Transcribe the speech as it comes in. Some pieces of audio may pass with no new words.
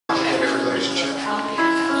picture.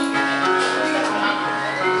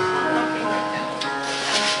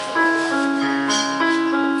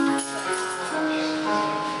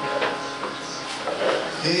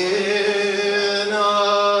 In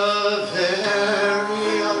a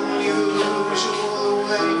very unusual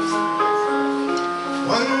way,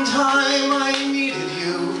 one time I needed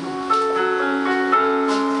you.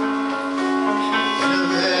 In a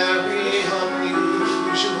very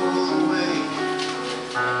unusual way,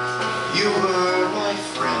 you were my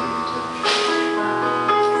friend.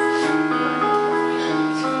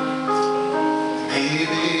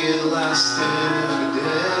 Maybe it lasted a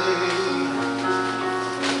day,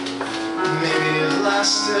 maybe it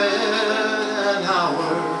lasted an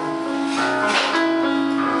hour.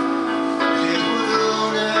 It will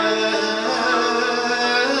never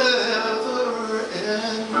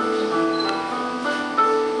end.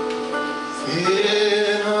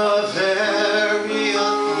 In a very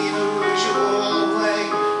unusual way,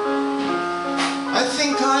 I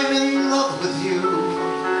think I'm in love with you.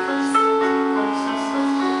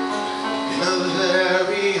 In a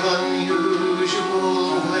very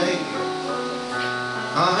unusual way,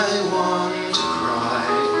 I want to cry.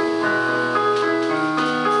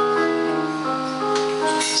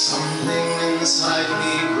 Something inside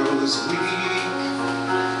me grows weak.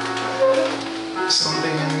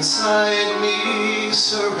 Something inside me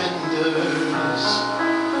surrenders.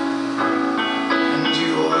 And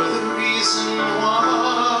you're the reason why.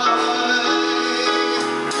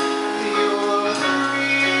 You're the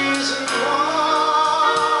reason why.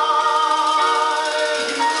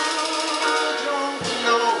 You don't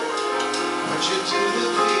know what you do to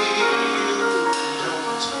me. You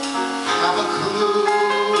don't have a clue.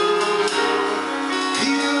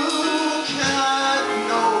 You can't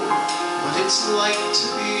know what it's like to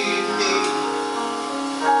be me,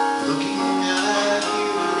 looking at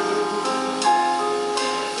you.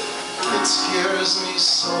 It scares me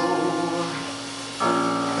so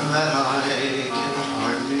that I can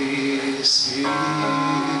hardly speak.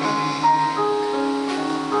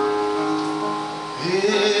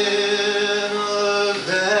 In a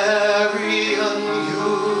very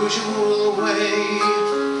unusual way,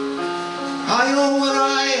 I owe what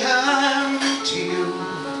I am to you.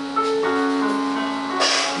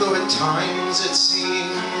 Though at times it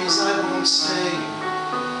seems I won't stay,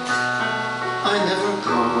 I never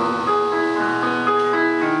go.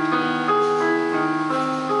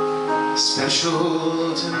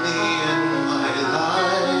 Special to me in my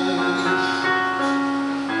life,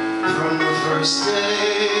 from the first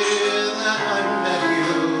day that I met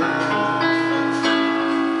you.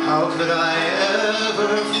 How could I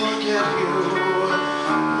ever forget you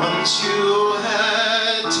once you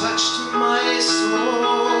had touched my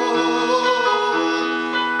soul?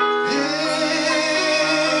 In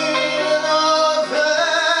a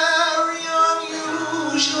very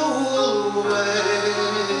unusual way,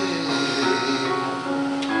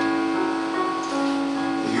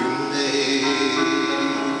 you made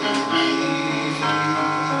me.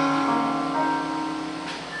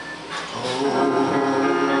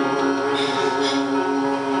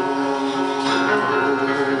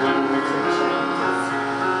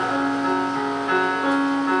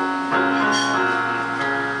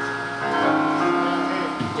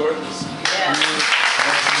 Gorgeous. Yeah.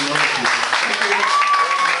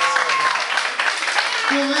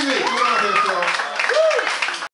 Cool, leave it. Come on here, Phil.